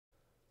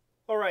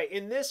Alright,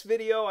 in this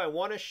video I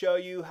want to show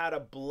you how to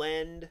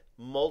blend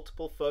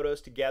multiple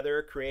photos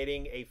together,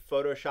 creating a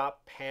Photoshop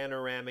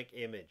panoramic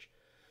image.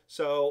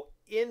 So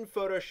in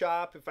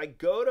Photoshop, if I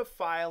go to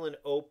File and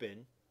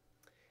Open,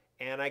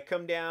 and I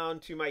come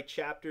down to my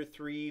Chapter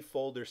 3,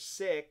 Folder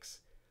 6,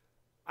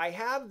 I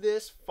have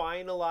this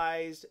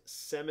finalized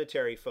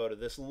cemetery photo,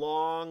 this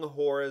long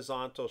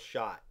horizontal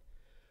shot.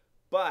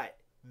 But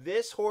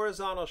this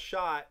horizontal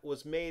shot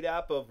was made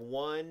up of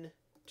 1,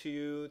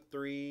 2,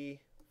 3,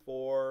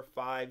 4,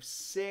 5,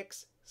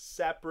 6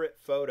 separate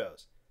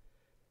photos.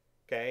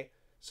 Okay,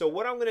 so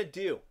what I'm going to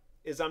do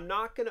is I'm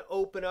not going to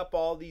open up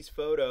all these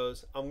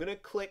photos. I'm going to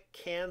click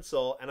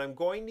cancel and I'm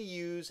going to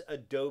use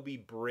Adobe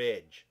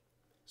Bridge.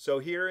 So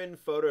here in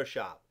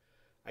Photoshop,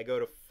 I go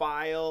to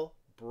File,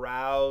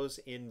 Browse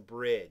in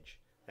Bridge.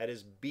 That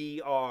is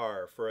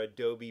BR for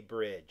Adobe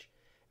Bridge.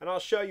 And I'll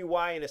show you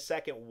why in a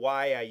second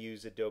why I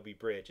use Adobe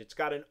Bridge. It's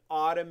got an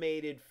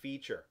automated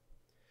feature.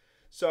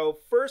 So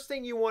first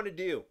thing you want to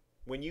do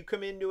when you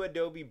come into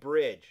Adobe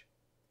Bridge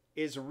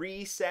is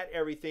reset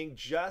everything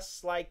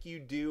just like you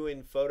do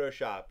in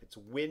Photoshop. It's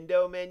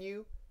Window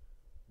menu,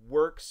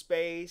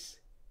 Workspace,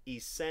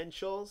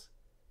 Essentials,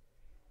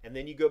 and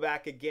then you go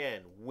back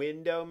again,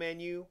 Window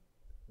menu,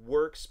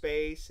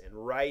 Workspace, and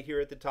right here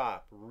at the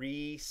top,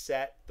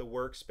 reset the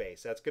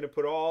workspace. That's going to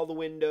put all the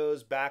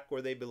windows back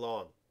where they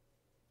belong.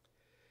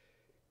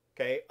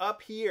 Okay,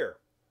 up here,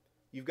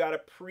 you've got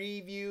a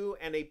preview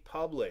and a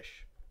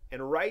publish.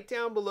 And right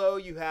down below,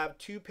 you have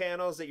two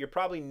panels that you're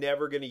probably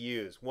never going to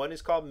use. One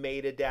is called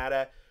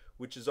metadata,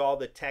 which is all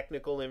the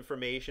technical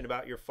information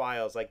about your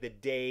files, like the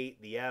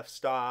date, the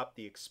f-stop,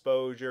 the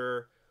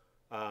exposure,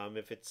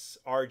 if it's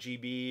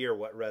RGB or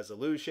what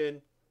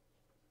resolution.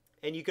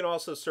 And you can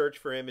also search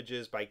for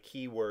images by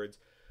keywords.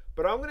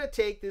 But I'm going to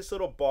take this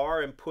little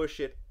bar and push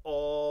it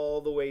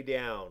all the way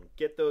down.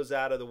 Get those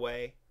out of the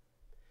way.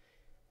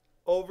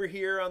 Over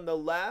here on the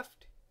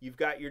left, you've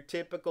got your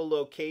typical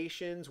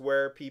locations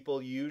where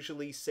people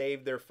usually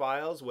save their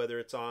files, whether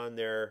it's on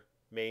their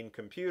main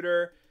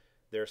computer,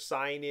 their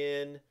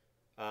sign-in.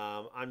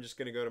 I'm just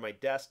going to go to my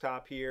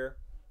desktop here.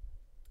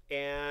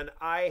 And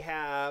I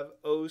have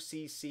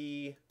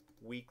OCC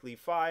weekly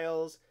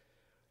files.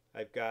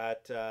 I've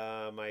got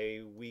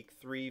my week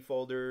 3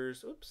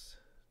 folders. Oops,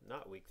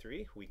 not week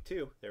 3, week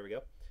 2. There we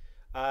go.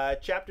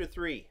 Chapter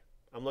 3.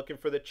 I'm looking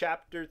for the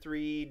Chapter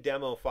 3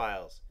 demo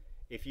files.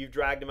 If you've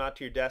dragged them out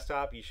to your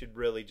desktop, you should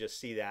really just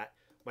see that.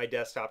 My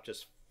desktop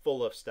just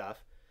full of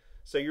stuff.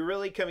 So you're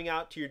really coming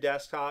out to your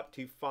desktop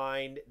to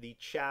find the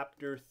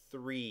Chapter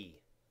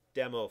 3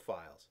 demo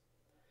files.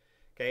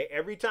 Okay,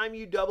 every time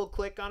you double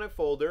click on a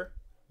folder,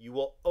 you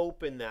will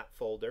open that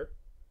folder.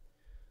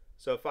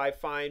 So if I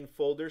find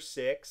folder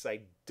 6,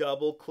 I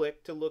double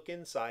click to look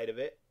inside of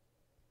it.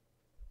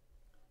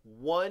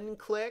 One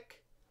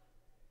click,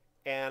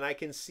 and I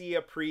can see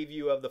a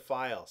preview of the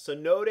file. So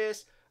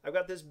notice I've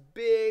got this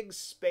big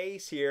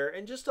space here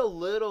and just a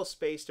little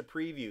space to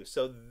preview.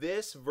 So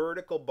this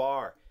vertical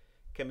bar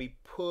can be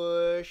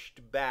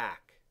pushed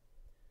back.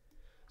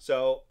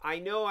 So I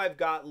know I've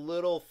got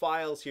little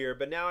files here,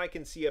 but now I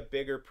can see a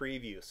bigger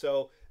preview.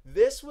 So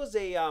this was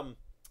a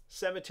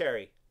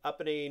cemetery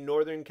up in a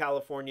Northern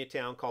California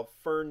town called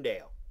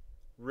Ferndale.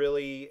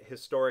 Really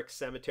historic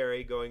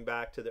cemetery going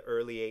back to the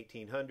early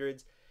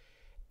 1800s.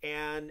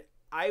 And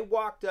I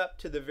walked up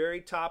to the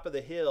very top of the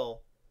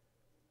hill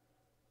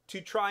to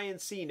try and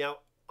see. Now,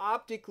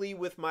 optically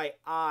with my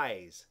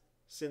eyes,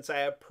 since I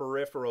have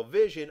peripheral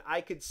vision,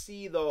 I could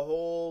see the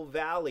whole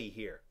valley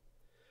here.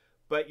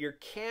 But your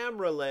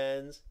camera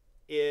lens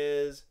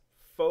is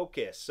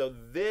focused. So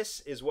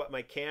this is what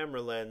my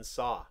camera lens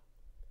saw.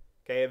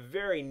 Okay, a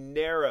very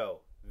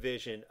narrow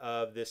vision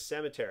of this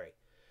cemetery.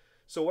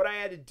 So what I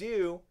had to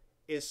do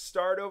is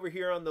start over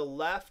here on the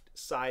left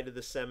side of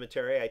the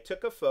cemetery. I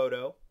took a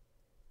photo,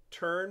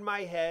 turned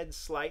my head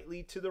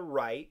slightly to the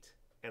right,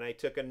 and I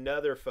took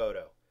another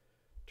photo.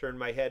 Turned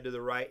my head to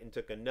the right and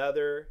took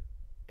another,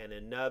 and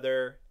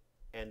another,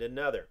 and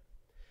another.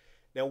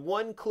 Now,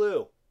 one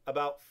clue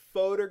about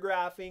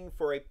photographing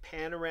for a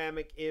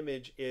panoramic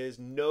image is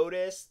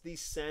notice the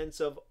sense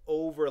of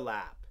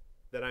overlap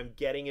that I'm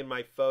getting in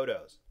my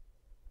photos.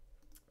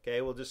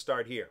 Okay, we'll just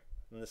start here,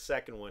 in the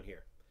second one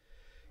here.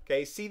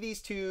 Okay, see these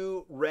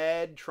two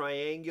red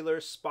triangular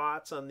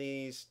spots on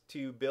these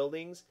two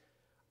buildings?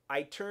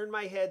 I turned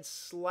my head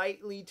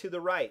slightly to the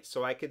right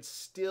so I could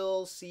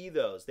still see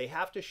those. They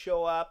have to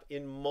show up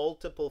in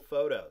multiple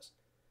photos.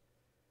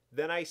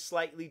 Then I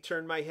slightly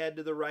turned my head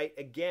to the right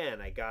again.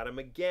 I got them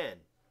again.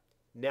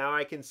 Now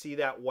I can see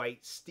that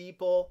white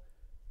steeple.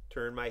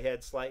 Turn my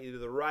head slightly to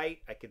the right.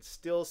 I could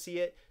still see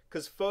it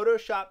because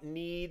Photoshop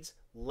needs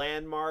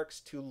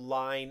landmarks to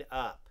line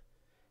up.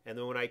 And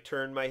then when I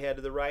turn my head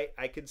to the right,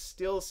 I could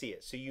still see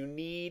it. So you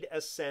need a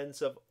sense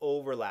of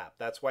overlap.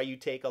 That's why you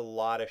take a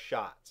lot of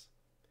shots.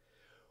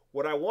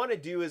 What I want to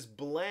do is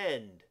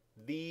blend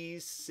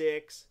these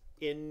 6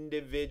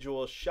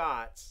 individual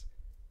shots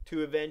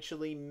to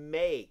eventually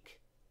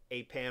make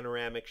a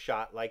panoramic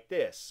shot like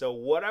this. So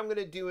what I'm going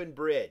to do in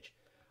Bridge,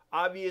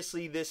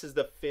 Obviously, this is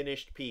the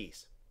finished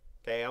piece.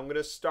 Okay, I'm going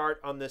to start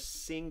on the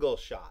single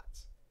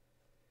shots.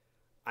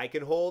 I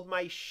can hold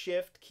my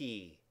Shift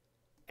key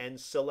and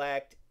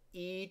select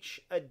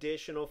each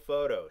additional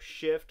photo.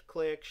 Shift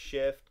click,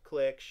 Shift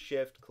click,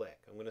 Shift click.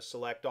 I'm going to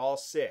select all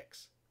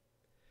 6.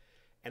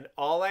 And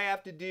all I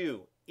have to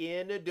do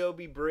in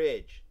Adobe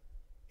Bridge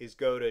is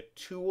go to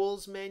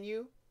Tools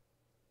menu,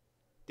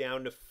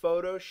 down to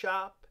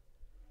Photoshop,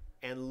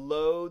 and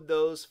load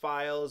those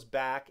files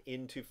back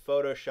into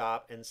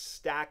Photoshop and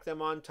stack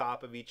them on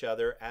top of each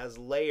other as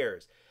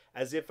layers,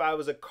 as if I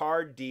was a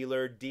card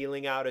dealer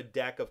dealing out a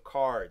deck of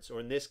cards, or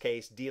in this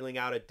case, dealing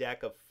out a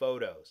deck of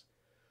photos.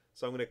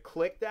 So I'm going to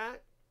click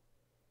that,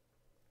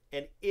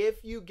 and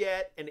if you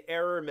get an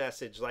error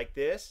message like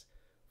this,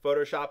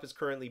 Photoshop is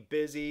currently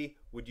busy,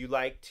 would you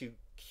like to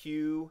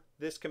queue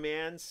this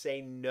command?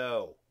 Say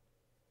no.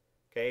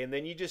 Okay, and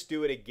then you just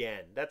do it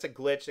again. That's a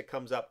glitch that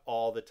comes up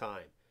all the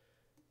time.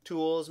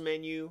 Tools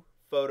menu,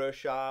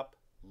 Photoshop,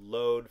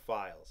 load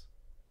files.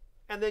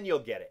 And then you'll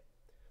get it.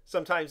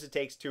 Sometimes it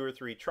takes 2 or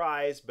 3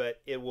 tries,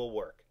 but it will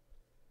work.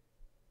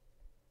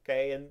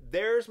 Okay, and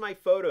there's my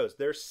photos.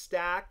 They're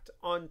stacked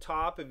on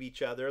top of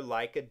each other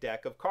like a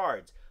deck of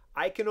cards.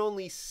 I can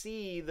only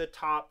see the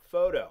top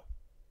photo.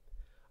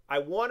 I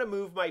want to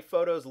move my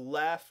photos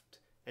left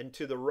and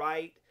to the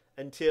right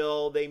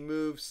until they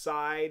move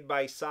side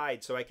by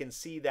side so I can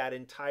see that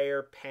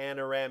entire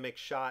panoramic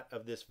shot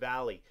of this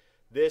valley.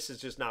 This is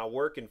just not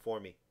working for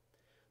me.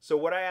 So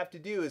what I have to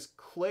do is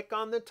click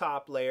on the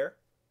top layer,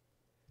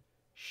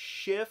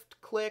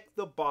 Shift click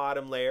the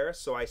bottom layer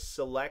so I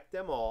select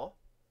them all,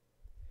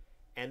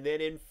 and then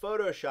in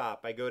Photoshop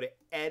I go to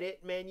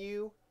Edit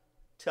menu,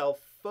 tell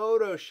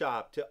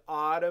Photoshop to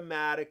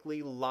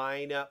automatically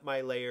line up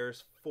my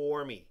layers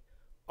for me.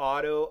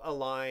 Auto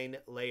align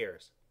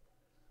layers.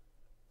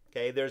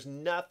 Okay, there's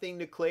nothing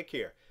to click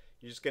here.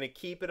 You're just going to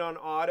keep it on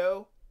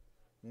auto,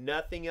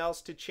 nothing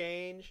else to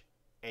change,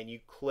 and you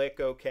click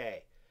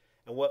OK.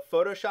 And what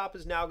Photoshop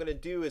is now going to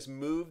do is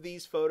move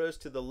these photos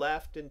to the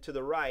left and to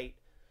the right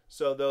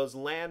so those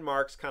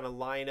landmarks kind of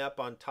line up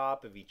on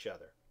top of each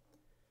other.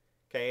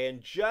 Okay,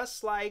 and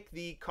just like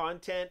the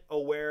content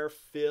aware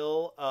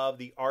fill of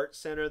the Art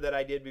Center that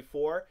I did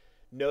before,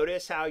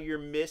 notice how you're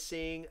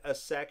missing a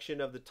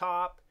section of the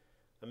top.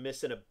 I'm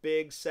missing a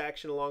big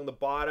section along the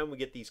bottom. We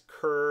get these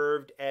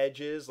curved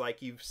edges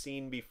like you've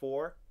seen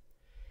before.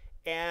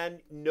 And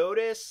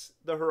notice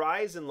the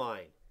horizon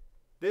line.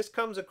 This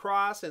comes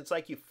across and it's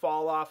like you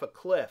fall off a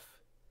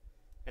cliff.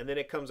 And then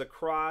it comes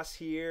across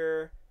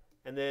here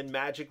and then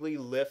magically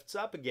lifts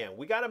up again.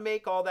 We got to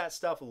make all that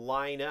stuff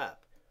line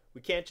up.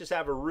 We can't just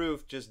have a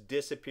roof just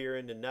disappear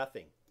into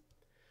nothing.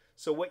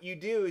 So what you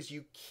do is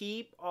you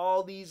keep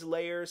all these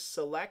layers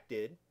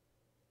selected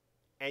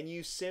and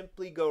you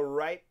simply go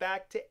right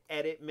back to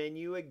Edit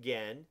menu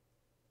again,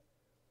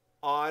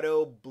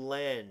 auto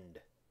blend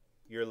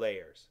your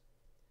layers.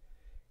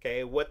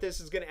 Okay, what this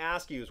is going to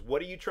ask you is,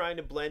 what are you trying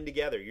to blend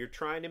together? You're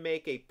trying to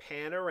make a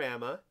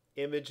panorama,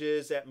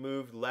 images that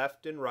move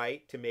left and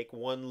right to make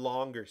one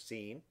longer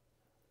scene.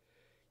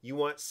 You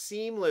want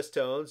seamless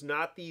tones,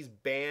 not these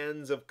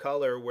bands of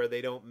color where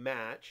they don't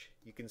match.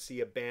 You can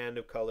see a band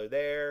of color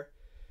there.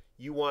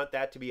 You want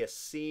that to be a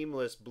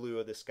seamless blue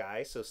of the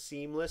sky, so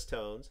seamless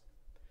tones.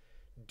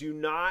 Do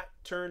not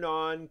turn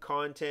on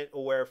content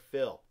aware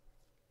fill.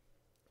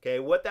 Okay,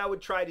 what that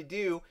would try to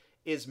do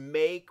is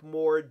make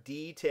more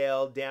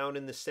detail down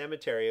in the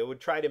cemetery. It would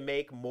try to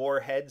make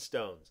more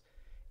headstones.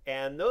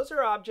 And those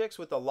are objects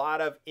with a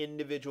lot of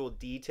individual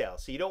detail.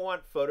 So you don't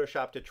want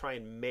Photoshop to try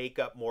and make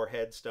up more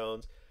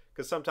headstones,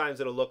 because sometimes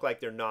it'll look like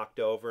they're knocked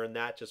over, and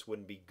that just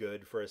wouldn't be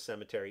good for a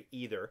cemetery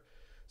either.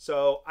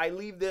 So I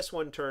leave this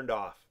one turned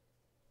off.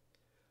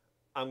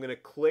 I'm going to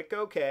click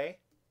OK.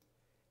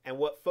 And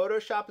what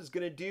Photoshop is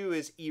going to do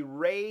is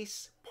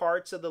erase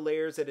parts of the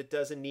layers that it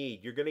doesn't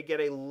need. You're going to get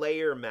a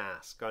layer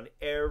mask on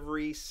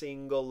every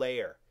single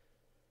layer.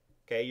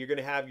 Okay, you're going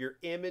to have your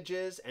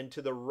images, and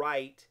to the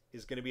right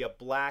is going to be a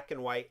black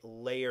and white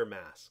layer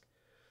mask.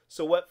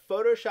 So what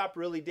Photoshop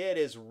really did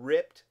is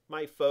ripped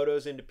my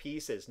photos into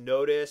pieces.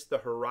 Notice the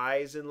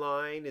horizon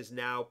line is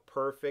now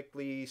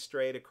perfectly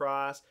straight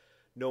across.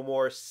 No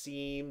more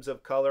seams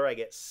of color. I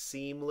get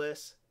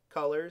seamless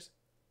colors.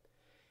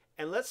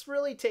 And let's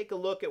really take a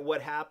look at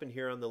what happened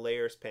here on the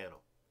layers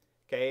panel.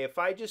 Okay, if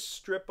I just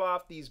strip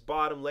off these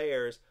bottom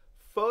layers,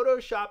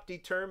 Photoshop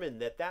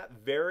determined that that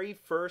very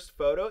first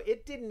photo,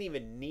 it didn't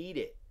even need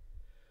it.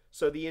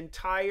 So the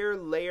entire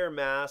layer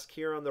mask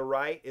here on the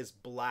right is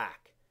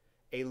black.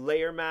 A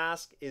layer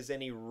mask is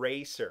an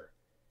eraser.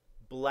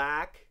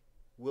 Black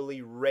will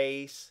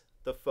erase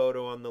the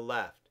photo on the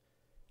left.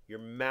 Your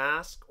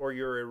mask or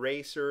your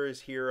eraser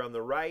is here on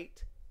the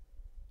right.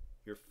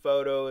 Your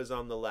photo is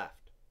on the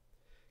left.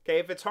 Okay,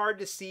 if it's hard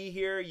to see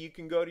here, you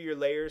can go to your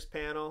layers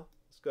panel.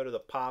 Let's go to the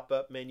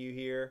pop-up menu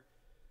here.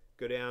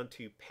 Go down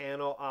to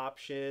panel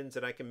options,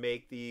 and I can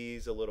make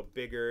these a little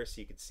bigger so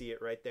you can see it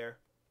right there.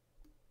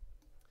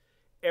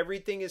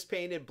 Everything is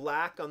painted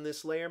black on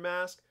this layer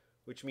mask,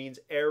 which means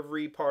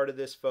every part of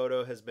this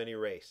photo has been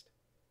erased.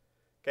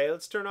 Okay,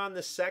 let's turn on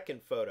the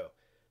second photo.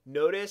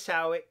 Notice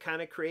how it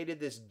kind of created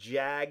this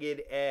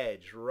jagged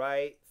edge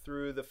right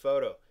through the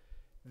photo.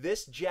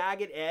 This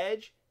jagged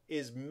edge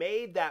is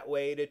made that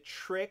way to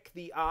trick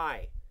the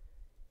eye.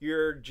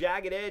 Your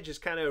jagged edge is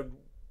kind of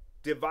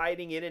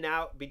dividing in and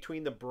out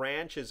between the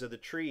branches of the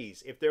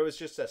trees. If there was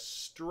just a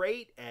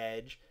straight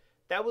edge,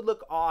 that would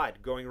look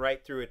odd going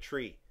right through a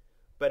tree.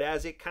 But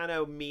as it kind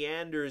of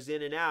meanders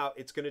in and out,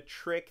 it's going to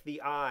trick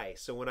the eye.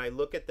 So when I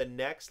look at the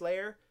next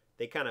layer,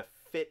 they kind of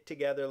fit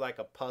together like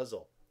a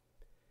puzzle.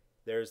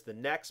 There's the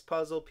next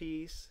puzzle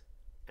piece,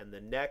 and the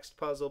next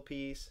puzzle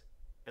piece,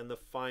 and the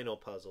final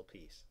puzzle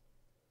piece.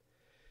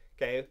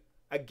 Okay,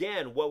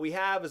 again, what we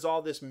have is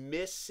all this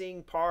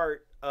missing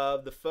part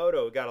of the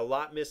photo. We got a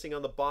lot missing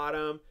on the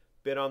bottom,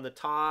 bit on the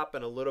top,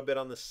 and a little bit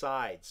on the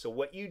side. So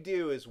what you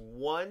do is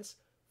once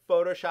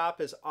Photoshop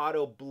has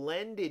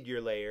auto-blended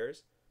your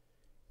layers,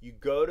 you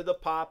go to the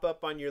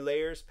pop-up on your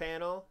layers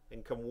panel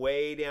and come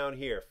way down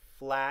here,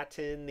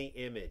 flatten the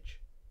image.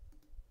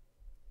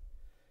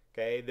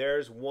 Okay,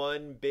 there's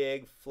one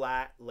big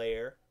flat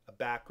layer, a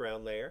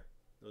background layer.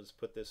 Let's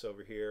put this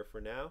over here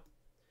for now.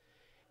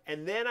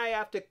 And then I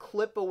have to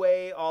clip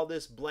away all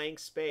this blank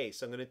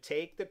space. I'm going to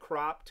take the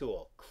crop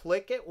tool,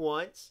 click it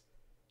once.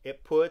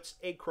 It puts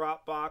a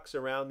crop box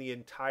around the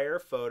entire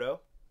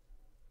photo.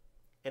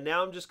 And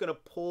now I'm just going to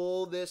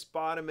pull this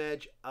bottom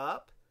edge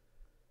up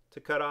to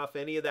cut off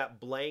any of that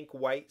blank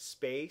white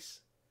space.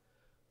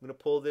 I'm going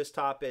to pull this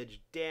top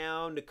edge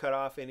down to cut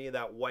off any of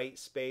that white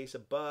space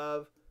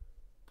above.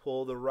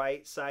 Pull the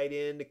right side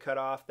in to cut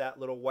off that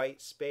little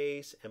white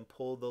space, and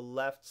pull the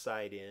left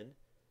side in.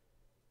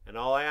 And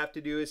all I have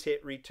to do is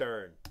hit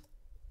return.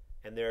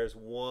 And there's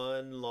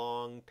one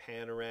long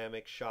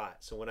panoramic shot.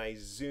 So when I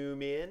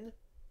zoom in,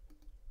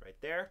 right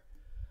there,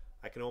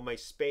 I can hold my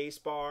space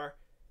bar,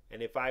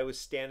 and if I was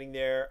standing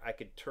there, I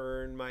could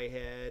turn my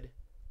head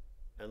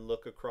and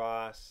look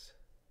across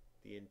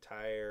the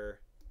entire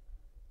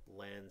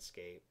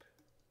landscape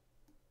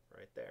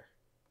right there.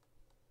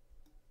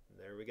 And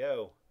there we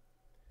go.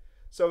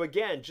 So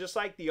again, just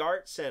like the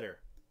Art Center,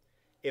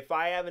 if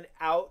I have an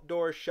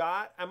outdoor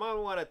shot, I might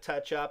want to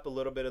touch up a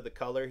little bit of the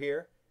color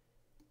here.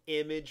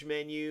 Image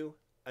menu,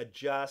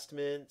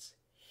 adjustments,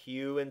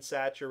 hue and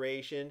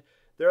saturation.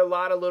 There are a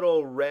lot of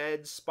little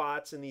red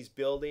spots in these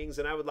buildings,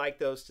 and I would like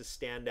those to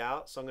stand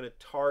out. So I'm going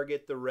to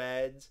target the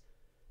reds,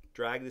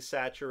 drag the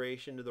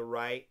saturation to the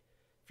right.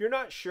 If you're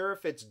not sure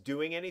if it's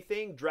doing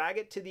anything, drag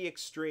it to the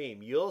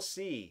extreme. You'll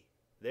see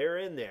they're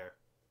in there.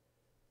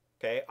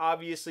 Okay,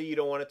 obviously you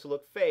don't want it to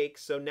look fake,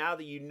 so now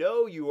that you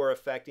know you are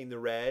affecting the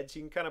reds,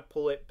 you can kind of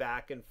pull it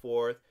back and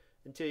forth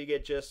until you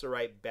get just the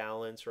right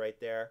balance right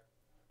there.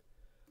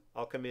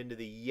 I'll come into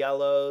the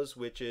yellows,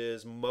 which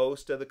is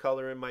most of the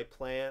color in my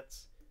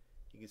plants.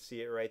 You can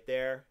see it right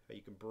there.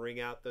 You can bring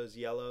out those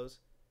yellows.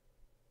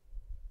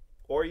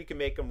 Or you can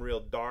make them real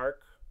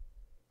dark,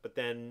 but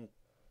then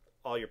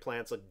all your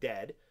plants look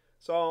dead.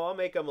 So I'll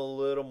make them a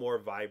little more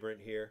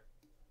vibrant here.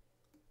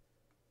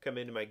 Come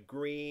into my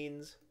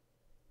greens.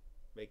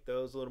 Make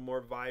those a little more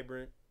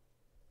vibrant.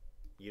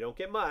 You don't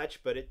get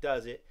much, but it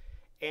does it.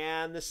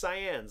 And the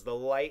cyans, the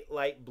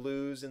light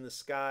blues in the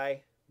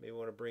sky. Maybe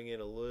want to bring in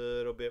a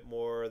little bit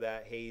more of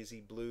that hazy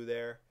blue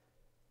there.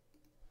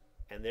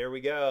 And there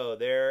we go.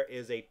 There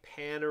is a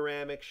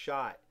panoramic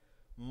shot.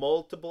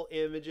 Multiple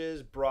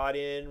images brought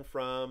in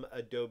from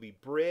Adobe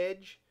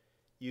Bridge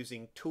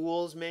using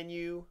Tools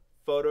menu,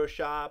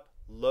 Photoshop,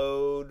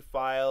 load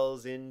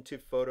files into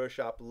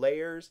Photoshop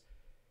layers,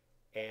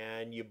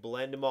 and you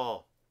blend them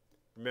all.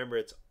 Remember,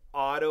 it's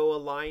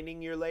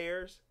auto-aligning your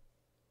layers,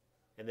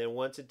 and then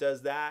once it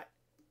does that,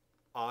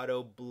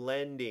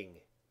 auto-blending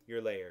your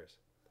layers.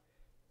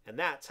 And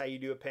that's how you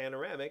do a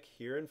panoramic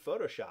here in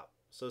Photoshop.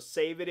 So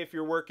save it if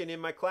you're working in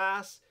my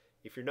class.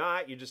 If you're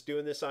not, you're just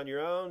doing this on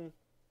your own,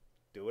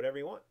 do whatever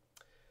you want.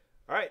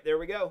 All right, there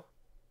we go.